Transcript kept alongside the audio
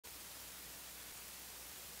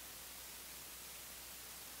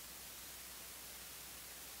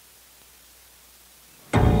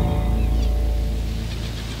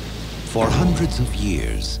For hundreds of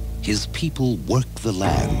years, his people worked the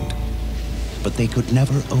land, but they could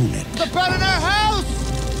never own it. The bird in our house!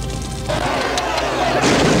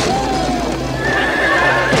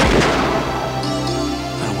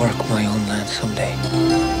 I'll work my own land someday.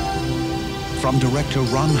 From director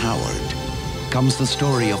Ron Howard comes the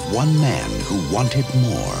story of one man who wanted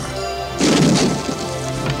more.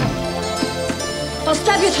 I'll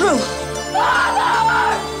stab you through. Father!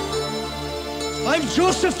 I'm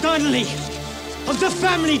Joseph Donnelly, of the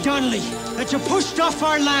family Donnelly, that you pushed off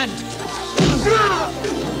our land.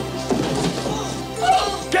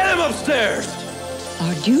 Get him upstairs!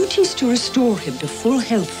 Our duty is to restore him to full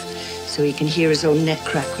health, so he can hear his own neck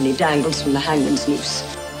crack when he dangles from the hangman's noose.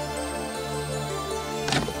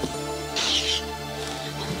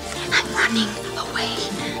 I'm running away.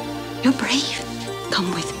 You're brave.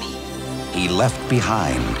 Come with me. He left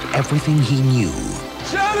behind everything he knew.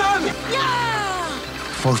 Shannon! Yeah!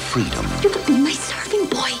 For freedom. You could be my serving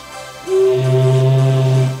boy.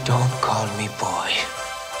 Don't call me boy.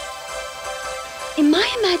 In my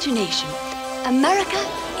imagination, America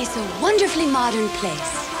is a wonderfully modern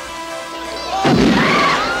place.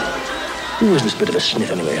 Who is this bit of a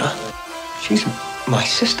snit anyway, huh? She's my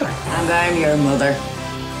sister. And I'm your mother.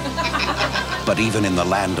 But even in the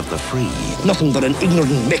land of the free, Nothing but an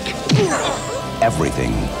ignorant Mick.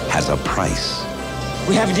 everything has a price.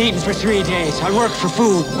 We haven't eaten for 3 days. I'll work for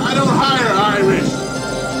food. I don't hire Irish!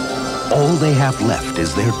 All they have left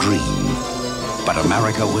is their dream. But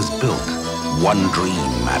America was built one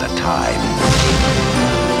dream at a time.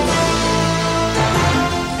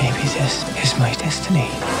 Maybe this is my destiny.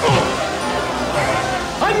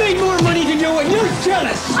 I made more money than you and you're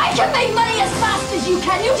jealous. I can make money as fast as you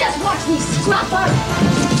can. You just watch me, scrapper.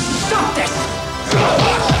 Stop this!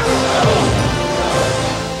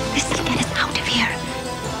 This will get us out of here.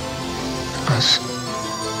 Us.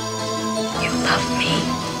 You love me.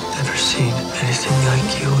 Never seen anything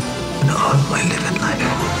like you in all my living life.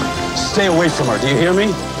 Stay away from her, do you hear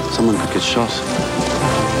me? Someone could get shot.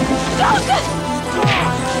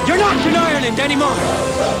 You're not in Ireland anymore.